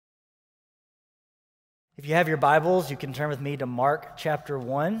If you have your Bibles, you can turn with me to Mark chapter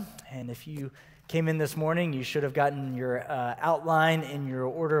 1. And if you came in this morning, you should have gotten your outline in your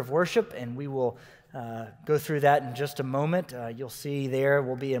order of worship, and we will go through that in just a moment. You'll see there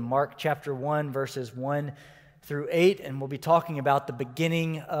we'll be in Mark chapter 1, verses 1 through 8, and we'll be talking about the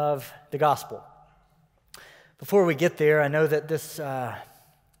beginning of the gospel. Before we get there, I know that this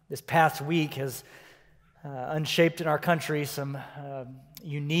past week has unshaped in our country some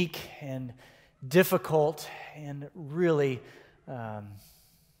unique and difficult and really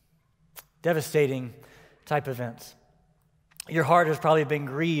devastating type events. Your heart has probably been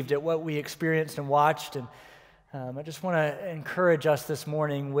grieved at what we experienced and watched, and I just want to encourage us this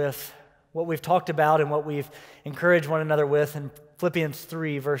morning with what we've talked about and what we've encouraged one another with in Philippians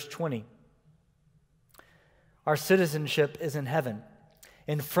 3, verse 20. Our citizenship is in heaven,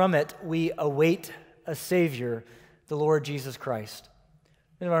 and from it we await a Savior, the Lord Jesus Christ.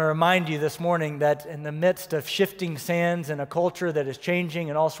 I want to remind you this morning that in the midst of shifting sands and a culture that is changing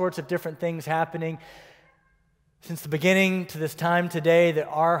and all sorts of different things happening, since the beginning to this time today, that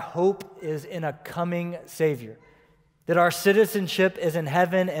our hope is in a coming Savior, that our citizenship is in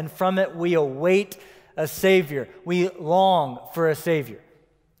heaven, and from it we await a Savior. We long for a Savior.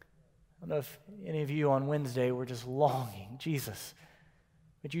 I don't know if any of you on Wednesday were just longing, Jesus,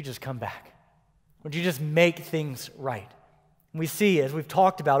 would you just come back? Would you just make things right? We see, as we've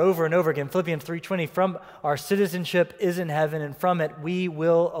talked about over and over again, Philippians 3:20, from our citizenship is in heaven, and from it we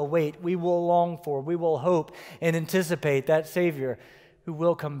will await, we will long for, we will hope and anticipate that Savior who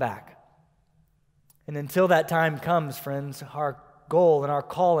will come back. And until that time comes, friends, our goal and our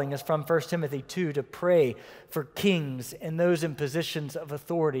calling is from 1 Timothy 2 to pray for kings and those in positions of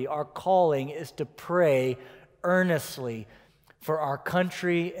authority. Our calling is to pray earnestly for our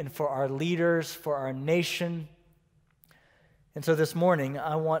country and for our leaders, for our nation. And so this morning,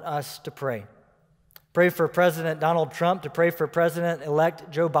 I want us to pray. Pray for President Donald Trump, to pray for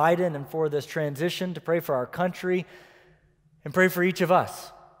President-elect Joe Biden, and for this transition, to pray for our country, and pray for each of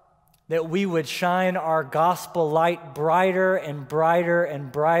us, that we would shine our gospel light brighter and brighter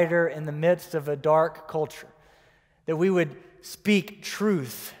and brighter in the midst of a dark culture, that we would speak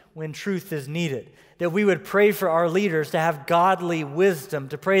truth when truth is needed, that we would pray for our leaders to have godly wisdom,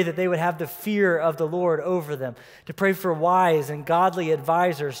 to pray that they would have the fear of the Lord over them, to pray for wise and godly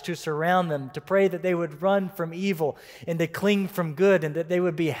advisors to surround them, to pray that they would run from evil and to cling from good, and that they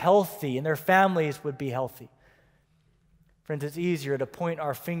would be healthy and their families would be healthy. Friends, it's easier to point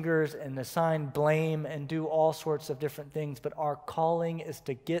our fingers and assign blame and do all sorts of different things, but our calling is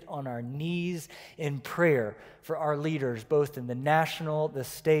to get on our knees in prayer for our leaders, both in the national, the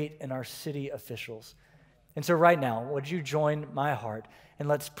state, and our city officials. And so right now, would you join my heart and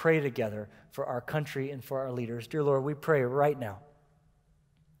let's pray together for our country and for our leaders. Dear Lord, we pray right now.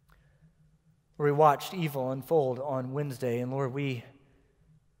 We watched evil unfold on Wednesday, and Lord, we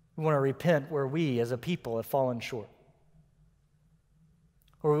want to repent where we as a people have fallen short.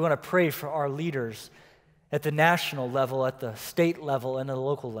 Or we want to pray for our leaders at the national level, at the state level, and at the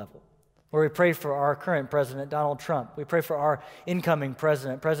local level. Or we pray for our current president, Donald Trump. We pray for our incoming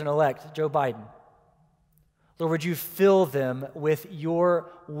president, President-elect Joe Biden. Lord, would you fill them with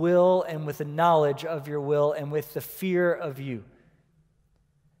your will and with the knowledge of your will and with the fear of you,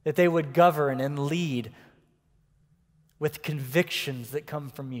 that they would govern and lead with convictions that come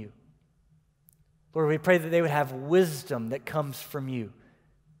from you. Lord, we pray that they would have wisdom that comes from you,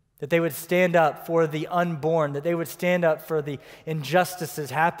 that they would stand up for the unborn, that they would stand up for the injustices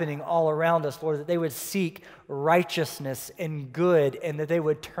happening all around us, Lord, that they would seek righteousness and good, and that they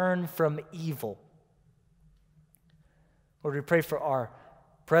would turn from evil. Lord, we pray for our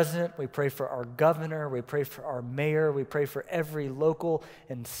president, we pray for our governor, we pray for our mayor, we pray for every local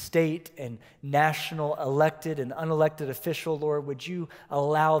and state and national elected and unelected official. Lord, would you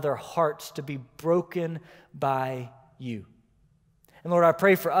allow their hearts to be broken by you? And Lord, I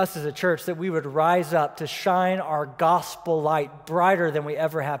pray for us as a church that we would rise up to shine our gospel light brighter than we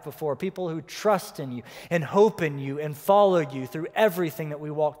ever have before. People who trust in you and hope in you and follow you through everything that we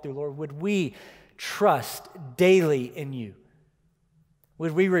walk through. Lord, would we trust daily in you?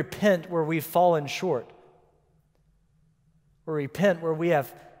 Would we repent where we've fallen short? Or repent where we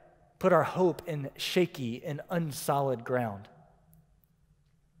have put our hope in shaky and unsolid ground?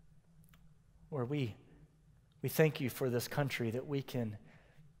 Or we thank you for this country, that we can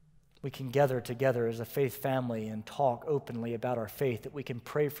gather together as a faith family and talk openly about our faith, that we can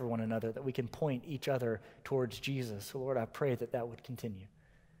pray for one another, that we can point each other towards Jesus. So Lord, I pray that that would continue,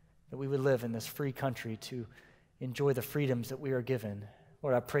 that we would live in this free country to enjoy the freedoms that we are given.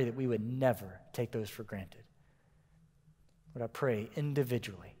 Lord, I pray that we would never take those for granted. Lord, I pray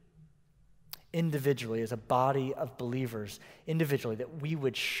individually individually, as a body of believers, individually, that we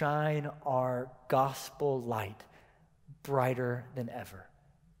would shine our gospel light brighter than ever.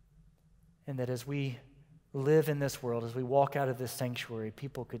 And that as we live in this world, as we walk out of this sanctuary,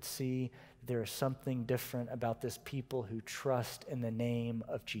 people could see there is something different about this people who trust in the name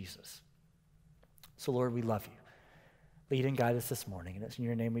of Jesus. So, Lord, we love you. Lead and guide us this morning, and it's in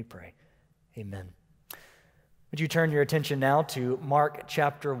your name we pray. Amen. Would you turn your attention now to Mark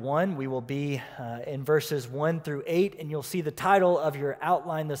chapter 1? We will be in verses 1 through 8, and you'll see the title of your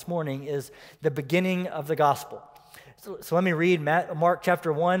outline this morning is The Beginning of the Gospel. So let me read Mark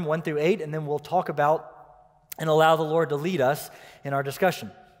chapter 1, 1 through 8, and then we'll talk about and allow the Lord to lead us in our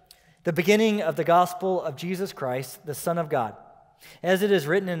discussion. The beginning of the gospel of Jesus Christ, the Son of God. As it is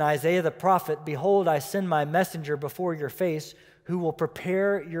written in Isaiah the prophet, "Behold, I send my messenger before your face, who will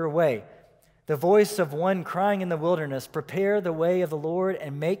prepare your way. The voice of one crying in the wilderness, prepare the way of the Lord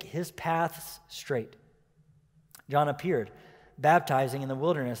and make his paths straight." John appeared, baptizing in the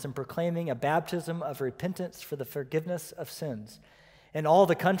wilderness and proclaiming a baptism of repentance for the forgiveness of sins. And all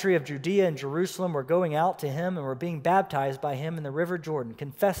the country of Judea and Jerusalem were going out to him and were being baptized by him in the river Jordan,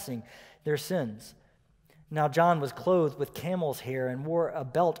 confessing their sins. Now John was clothed with camel's hair and wore a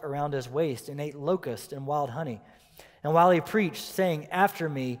belt around his waist and ate locusts and wild honey. And while he preached, saying, "After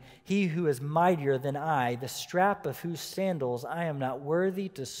me, he who is mightier than I, the strap of whose sandals I am not worthy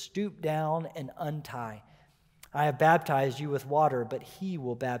to stoop down and untie. I have baptized you with water, but he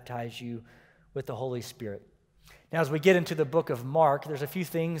will baptize you with the Holy Spirit." Now, as we get into the book of Mark, there's a few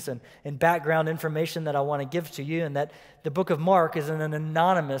things and background information that I want to give to you, and that the book of Mark is an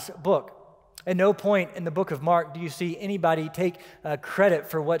anonymous book. At no point in the book of Mark do you see anybody take credit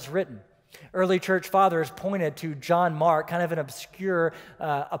for what's written. Early church fathers pointed to John Mark, kind of an obscure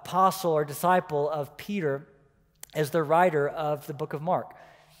apostle or disciple of Peter, as the writer of the book of Mark.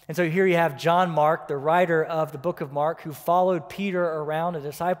 And so here you have John Mark, the writer of the book of Mark, who followed Peter around, a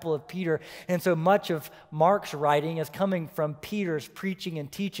disciple of Peter. And so much of Mark's writing is coming from Peter's preaching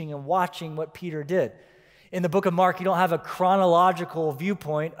and teaching and watching what Peter did. In the book of Mark, you don't have a chronological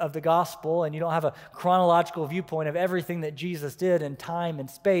viewpoint of the gospel, and you don't have a chronological viewpoint of everything that Jesus did in time and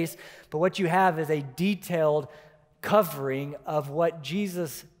space, but what you have is a detailed covering of what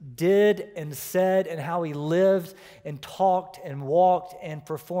Jesus did and said and how he lived and talked and walked and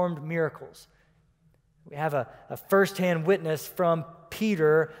performed miracles. We have a firsthand witness from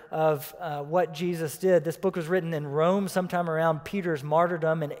Peter of what Jesus did. This book was written in Rome sometime around Peter's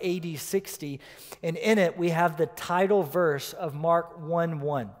martyrdom in AD 60, and in it we have the title verse of Mark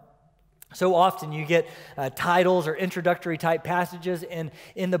 1:1. So often you get titles or introductory type passages, and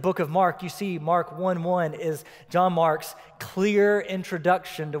in the book of Mark, you see Mark 1:1 is John Mark's clear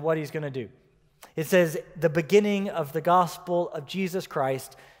introduction to what he's going to do. It says, "The beginning of the gospel of Jesus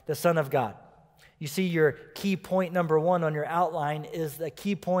Christ, the Son of God." You see your key point number 1 on your outline is the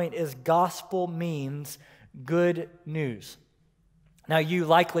key point is gospel means good news. Now, you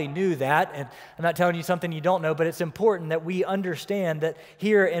likely knew that, and I'm not telling you something you don't know, but it's important that we understand that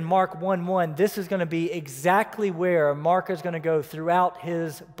here in Mark 1:1, this is going to be exactly where Mark is going to go throughout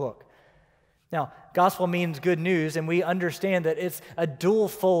his book. Now, gospel means good news, and we understand that it's a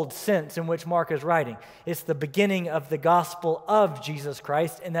dual-fold sense in which Mark is writing. It's the beginning of the gospel of Jesus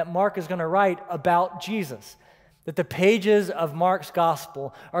Christ, and that Mark is going to write about Jesus. That the pages of Mark's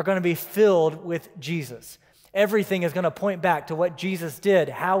gospel are going to be filled with Jesus. Everything is going to point back to what Jesus did,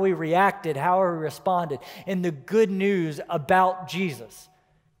 how he reacted, how he responded, and the good news about Jesus.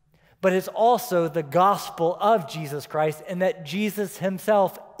 But it's also the gospel of Jesus Christ, and that Jesus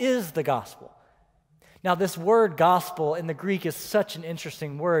himself is the gospel. Now, this word gospel in the Greek is such an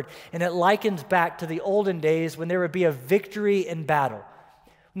interesting word, and it likens back to the olden days when there would be a victory in battle.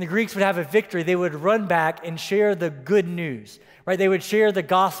 When the Greeks would have a victory, they would run back and share the good news, right? They would share the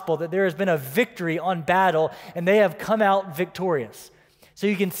gospel that there has been a victory on battle and they have come out victorious. So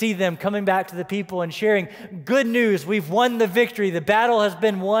you can see them coming back to the people and sharing good news. We've won the victory. The battle has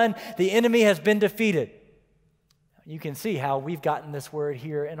been won. The enemy has been defeated. You can see how we've gotten this word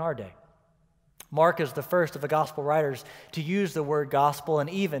here in our day. Mark is the first of the gospel writers to use the word gospel, and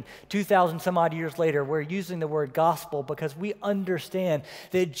even 2,000 some odd years later, we're using the word gospel because we understand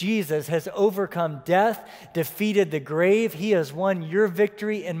that Jesus has overcome death, defeated the grave. He has won your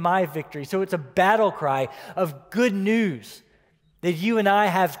victory and my victory. So it's a battle cry of good news that you and I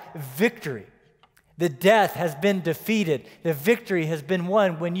have victory. The death has been defeated. The victory has been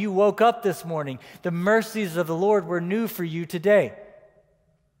won. When you woke up this morning, the mercies of the Lord were new for you today.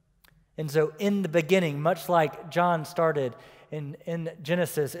 And so in the beginning, much like John started in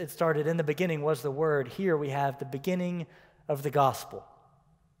Genesis, it started in the beginning was the Word. Here we have the beginning of the gospel.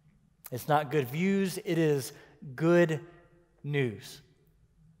 It's not good views, it is good news.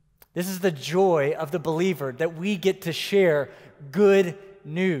 This is the joy of the believer, that we get to share good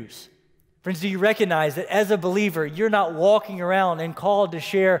news. Friends, do you recognize that as a believer, you're not walking around and called to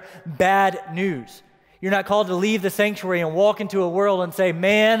share bad news? You're not called to leave the sanctuary and walk into a world and say,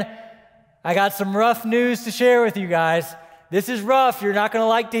 man, I got some rough news to share with you guys. This is rough. You're not going to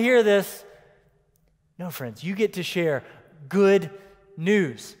like to hear this. No, friends, you get to share good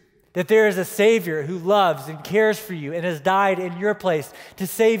news. That there is a Savior who loves and cares for you and has died in your place to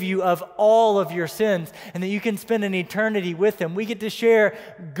save you of all of your sins, and that you can spend an eternity with Him. We get to share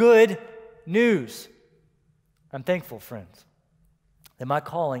good news. I'm thankful, friends, that my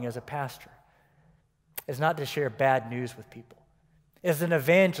calling as a pastor is not to share bad news with people. As an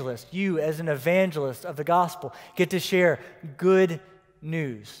evangelist, you as an evangelist of the gospel get to share good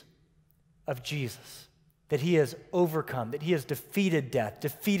news of Jesus. That He has overcome, that He has defeated death,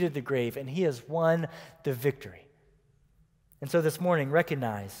 defeated the grave, and He has won the victory. And so this morning,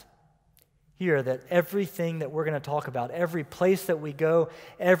 recognize here that everything that we're going to talk about, every place that we go,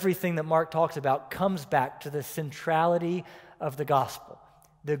 everything that Mark talks about comes back to the centrality of the gospel,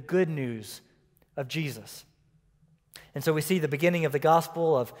 the good news of Jesus. And so we see the beginning of the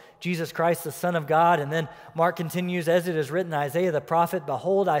gospel of Jesus Christ, the Son of God, and then Mark continues, as it is written, Isaiah the prophet,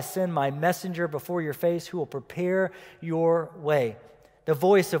 behold, I send my messenger before your face who will prepare your way. The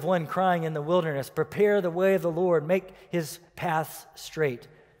voice of one crying in the wilderness, prepare the way of the Lord, make His paths straight.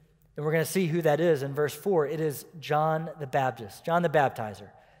 And we're going to see who that is in verse 4. It is John the Baptist, John the Baptizer.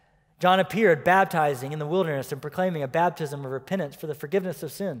 John appeared baptizing in the wilderness and proclaiming a baptism of repentance for the forgiveness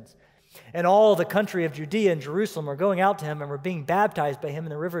of sins. And all the country of Judea and Jerusalem were going out to him and were being baptized by him in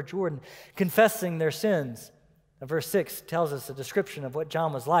the river Jordan, confessing their sins. Now, verse 6 tells us a description of what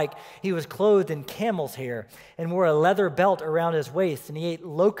John was like. He was clothed in camel's hair and wore a leather belt around his waist, and he ate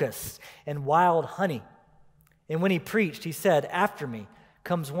locusts and wild honey. And when he preached, he said, after me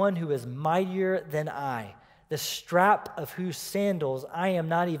comes one who is mightier than I, the strap of whose sandals I am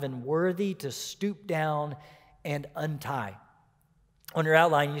not even worthy to stoop down and untie. On your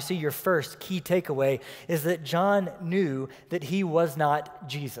outline, you see your first key takeaway is that John knew that he was not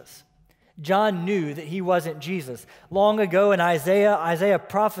Jesus. John knew that he wasn't Jesus. Long ago in Isaiah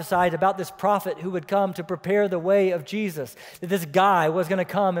prophesied about this prophet who would come to prepare the way of Jesus, that this guy was going to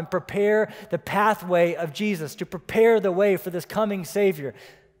come and prepare the pathway of Jesus, to prepare the way for this coming Savior.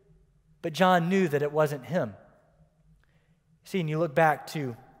 But John knew that it wasn't him. See, and you look back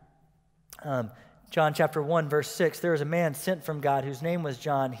to John chapter 1, verse 6, there was a man sent from God whose name was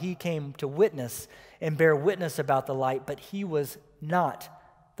John. He came to witness and bear witness about the light, but he was not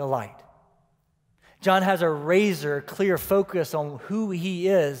the light. John has a razor clear focus on who he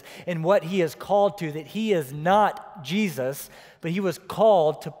is and what he is called to, that he is not Jesus, but he was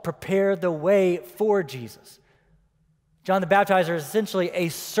called to prepare the way for Jesus. John the Baptizer is essentially a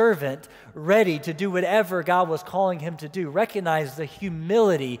servant ready to do whatever God was calling him to do. Recognize the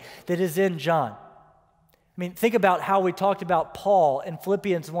humility that is in John. I mean, think about how we talked about Paul in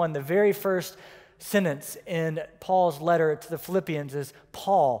Philippians 1. The very first sentence in Paul's letter to the Philippians is,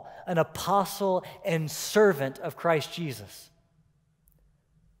 Paul, an apostle and servant of Christ Jesus.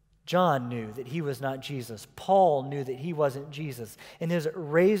 John knew that he was not Jesus. Paul knew that he wasn't Jesus. And his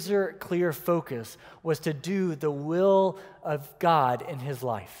razor-clear focus was to do the will of God in his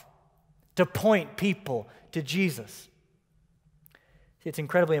life, to point people to Jesus. It's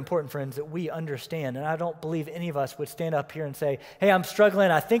incredibly important, friends, that we understand, and I don't believe any of us would stand up here and say, hey, I'm struggling,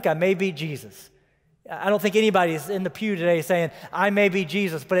 I think I may be Jesus. I don't think anybody is in the pew today saying, I may be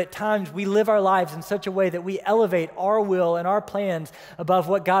Jesus, but at times we live our lives in such a way that we elevate our will and our plans above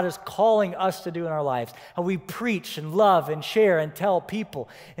what God is calling us to do in our lives. How we preach and love and share and tell people.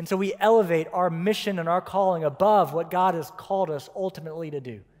 And so we elevate our mission and our calling above what God has called us ultimately to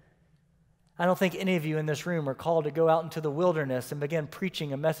do. I don't think any of you in this room are called to go out into the wilderness and begin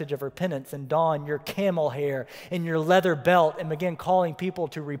preaching a message of repentance and don your camel hair and your leather belt and begin calling people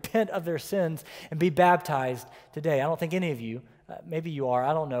to repent of their sins and be baptized today. I don't think any of you, maybe you are,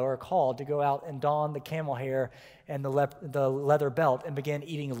 I don't know, are called to go out and don the camel hair and the leather belt and begin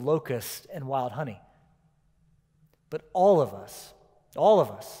eating locusts and wild honey. But all of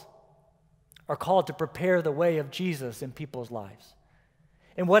us are called to prepare the way of Jesus in people's lives.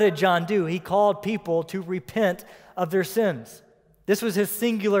 And what did John do? He called people to repent of their sins. This was his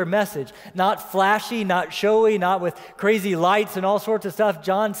singular message. Not flashy, not showy, not with crazy lights and all sorts of stuff.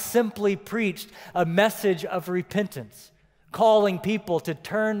 John simply preached a message of repentance, calling people to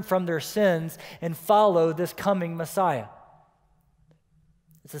turn from their sins and follow this coming Messiah.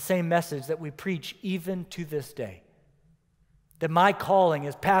 It's the same message that we preach even to this day. That my calling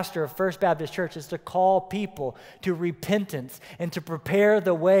as pastor of First Baptist Church is to call people to repentance and to prepare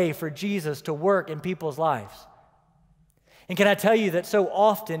the way for Jesus to work in people's lives. And can I tell you that so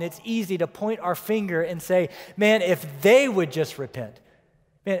often it's easy to point our finger and say, man, if they would just repent.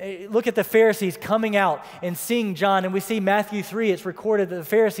 Man, look at the Pharisees coming out and seeing John, and we see Matthew 3, it's recorded that the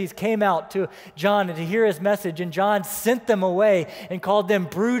Pharisees came out to John and to hear his message, and John sent them away and called them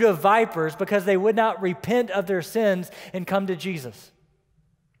brood of vipers because they would not repent of their sins and come to Jesus.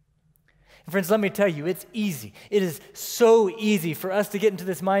 And friends, let me tell you, it's easy. It is so easy for us to get into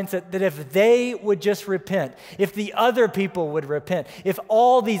this mindset that if they would just repent, if the other people would repent, if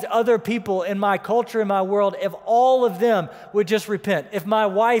all these other people in my culture, in my world, if all of them would just repent, if my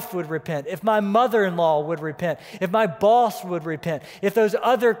wife would repent, if my mother-in-law would repent, if my boss would repent, if those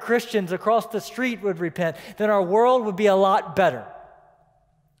other Christians across the street would repent, then our world would be a lot better.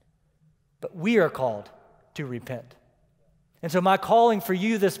 But we are called to repent. And so my calling for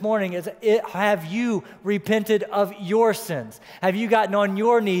you this morning is, have you repented of your sins? Have you gotten on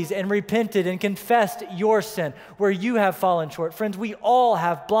your knees and repented and confessed your sin where you have fallen short? Friends, we all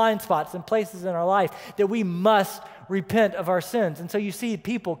have blind spots and places in our life that we must repent of our sins. And so you see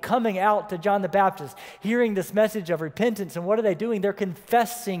people coming out to John the Baptist, hearing this message of repentance, and what are they doing? They're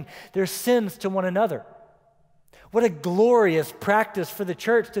confessing their sins to one another. What a glorious practice for the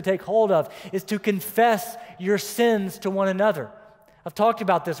church to take hold of is to confess your sins to one another. I've talked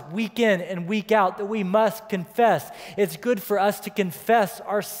about this week in and week out that we must confess. It's good for us to confess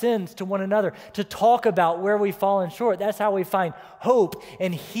our sins to one another, to talk about where we've fallen short. That's how we find hope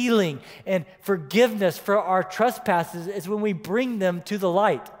and healing and forgiveness for our trespasses, is when we bring them to the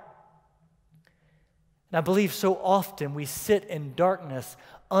light. And I believe so often we sit in darkness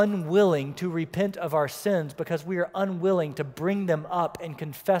unwilling to repent of our sins because we are unwilling to bring them up and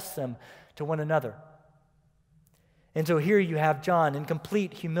confess them to one another. And so here you have John in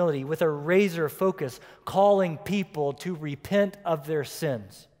complete humility with a razor focus calling people to repent of their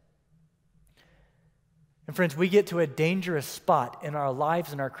sins. And friends, we get to a dangerous spot in our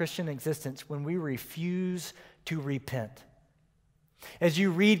lives and our Christian existence when we refuse to repent. As you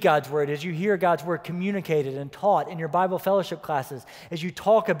read God's word, as you hear God's word communicated and taught in your Bible fellowship classes, as you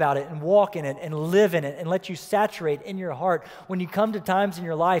talk about it and walk in it and live in it and let you saturate in your heart, when you come to times in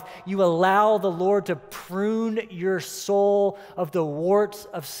your life, you allow the Lord to prune your soul of the warts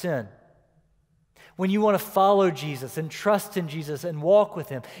of sin. When you want to follow Jesus and trust in Jesus and walk with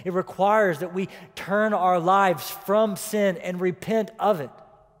Him, it requires that we turn our lives from sin and repent of it.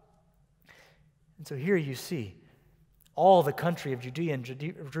 And so here you see all the country of Judea and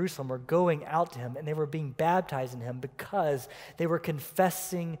Jerusalem were going out to Him, and they were being baptized in Him because they were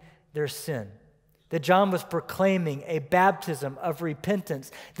confessing their sin. That John was proclaiming a baptism of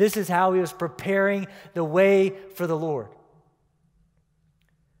repentance. This is how he was preparing the way for the Lord.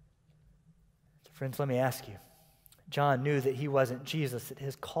 Friends, let me ask you. John knew that he wasn't Jesus, that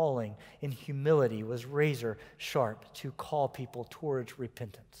his calling in humility was razor sharp to call people towards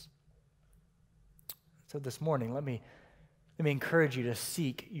repentance. So this morning, let me encourage you to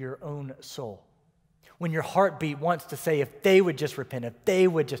seek your own soul. When your heartbeat wants to say, if they would just repent, if they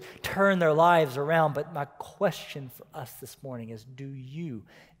would just turn their lives around. But my question for us this morning is, do you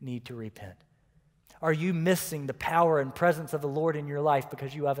need to repent? Are you missing the power and presence of the Lord in your life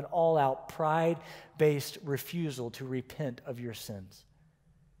because you have an all-out pride-based refusal to repent of your sins?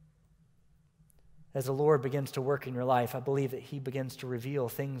 As the Lord begins to work in your life, I believe that He begins to reveal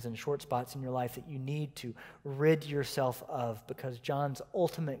things and short spots in your life that you need to rid yourself of, because John's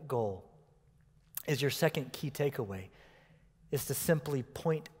ultimate goal is, your second key takeaway, is to simply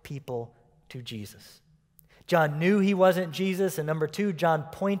point people to Jesus. John knew he wasn't Jesus, and number two, John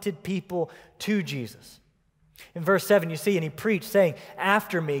pointed people to Jesus. In verse 7, you see, and he preached, saying,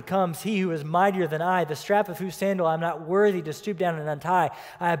 "After me comes he who is mightier than I, the strap of whose sandal I am not worthy to stoop down and untie.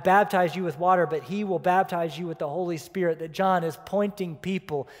 I have baptized you with water, but he will baptize you with the Holy Spirit." That John is pointing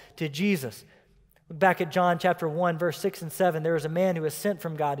people to Jesus. Look back at John chapter 1, verse 6 and 7. There was a man who was sent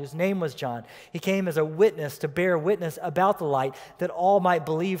from God, whose name was John. He came as a witness to bear witness about the light, that all might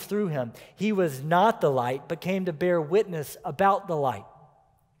believe through him. He was not the light, but came to bear witness about the light.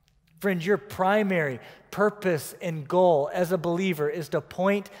 Friends, your primary purpose and goal as a believer is to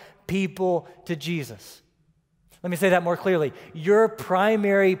point people to Jesus. Let me say that more clearly. Your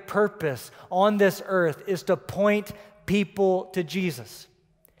primary purpose on this earth is to point people to Jesus.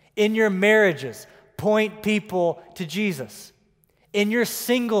 In your marriages, point people to Jesus. In your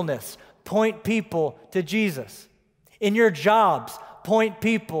singleness, point people to Jesus. In your jobs, point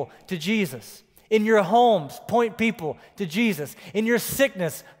people to Jesus. In your homes, point people to Jesus. In your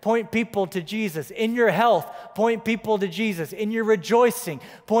sickness, point people to Jesus. In your health, point people to Jesus. In your rejoicing,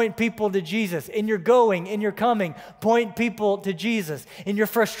 point people to Jesus. In your going, in your coming, point people to Jesus. In your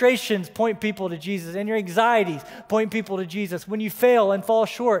frustrations, point people to Jesus. In your anxieties, point people to Jesus. When you fail and fall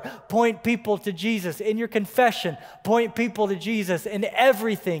short, point people to Jesus. In your confession, point people to Jesus. In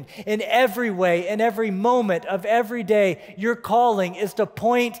everything, in every way, in every moment of every day, your calling is to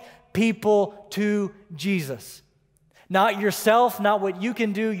point people to Jesus. Not yourself, not what you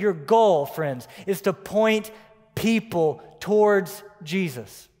can do. Your goal, friends, is to point people towards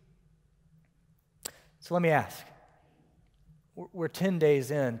Jesus. So let me ask, we're 10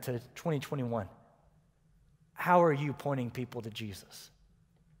 days into 2021. How are you pointing people to Jesus?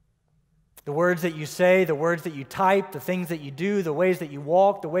 The words that you say, the words that you type, the things that you do, the ways that you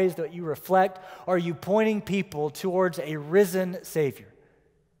walk, the ways that you reflect, are you pointing people towards a risen Savior?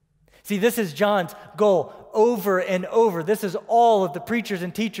 See, this is John's goal over and over. This is all of the preachers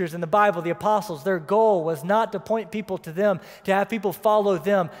and teachers in the Bible, the apostles. Their goal was not to point people to them, to have people follow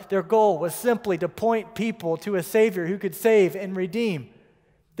them. Their goal was simply to point people to a Savior who could save and redeem.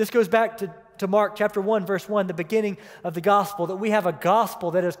 This goes back to Mark chapter 1, verse 1, the beginning of the gospel, that we have a gospel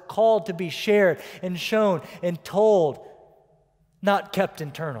that is called to be shared and shown and told, not kept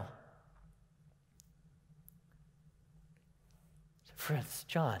internal. So friends,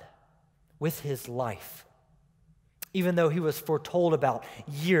 John, with his life, even though he was foretold about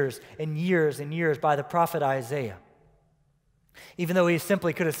years and years and years by the prophet Isaiah, even though he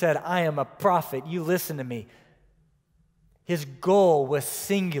simply could have said, I am a prophet, you listen to me, his goal was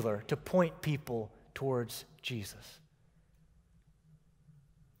singular, to point people towards Jesus.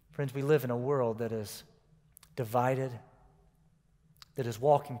 Friends, we live in a world that is divided, that is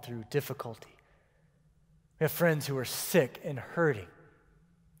walking through difficulty. We have friends who are sick and hurting.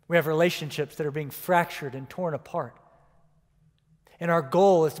 We have relationships that are being fractured and torn apart. And our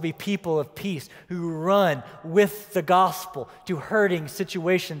goal is to be people of peace who run with the gospel to hurting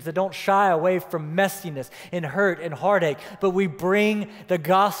situations, that don't shy away from messiness and hurt and heartache, but we bring the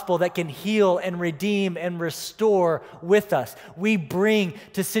gospel that can heal and redeem and restore with us. We bring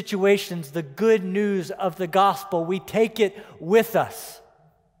to situations the good news of the gospel. We take it with us.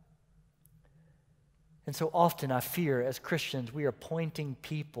 And so often I fear as Christians we are pointing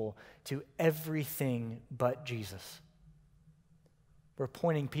people to everything but Jesus. We're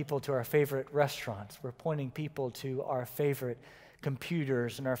pointing people to our favorite restaurants. We're pointing people to our favorite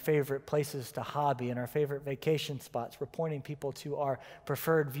computers and our favorite places to hobby and our favorite vacation spots. We're pointing people to our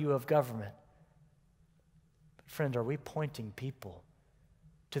preferred view of government. But friends, are we pointing people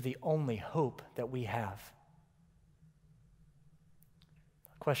to the only hope that we have?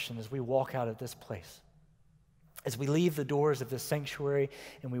 The question is, we walk out of this place, as we leave the doors of this sanctuary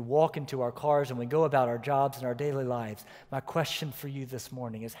and we walk into our cars and we go about our jobs and our daily lives, my question for you this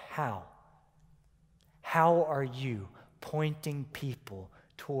morning is how? How are you pointing people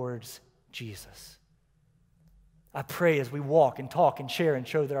towards Jesus? I pray as we walk and talk and share and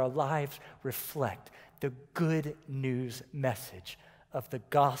show that our lives reflect the good news message of the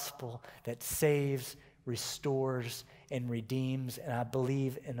gospel that saves, restores, and redeems. And I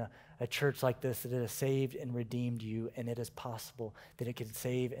believe in a church like this that it has saved and redeemed you, and it is possible that it can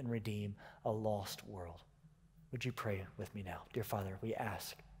save and redeem a lost world. Would you pray with me now? Dear Father, we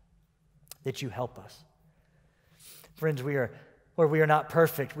ask that you help us. Friends, we are not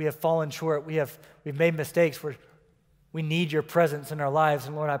perfect. We have fallen short. We've made mistakes. We need your presence in our lives.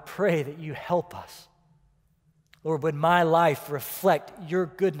 And Lord, I pray that you help us. Lord, would my life reflect your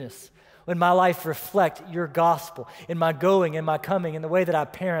goodness? Would my life reflect your gospel in my going, in my coming, in the way that I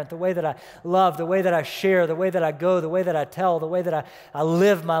parent, the way that I love, the way that I share, the way that I go, the way that I tell, the way that I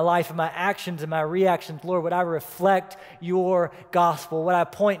live my life, and my actions and my reactions? Lord, would I reflect your gospel? Would I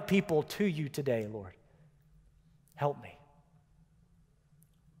point people to you today, Lord? Help me.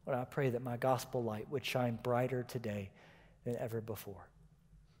 Lord, I pray that my gospel light would shine brighter today than ever before.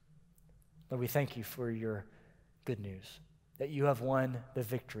 Lord, we thank you for your good news, that you have won the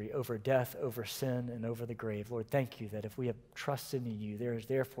victory over death, over sin, and over the grave. Lord, thank you that if we have trusted in you, there is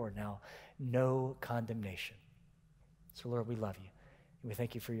therefore now no condemnation. So, Lord, we love you. And we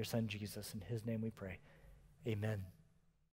thank you for your son, Jesus. In his name we pray. Amen.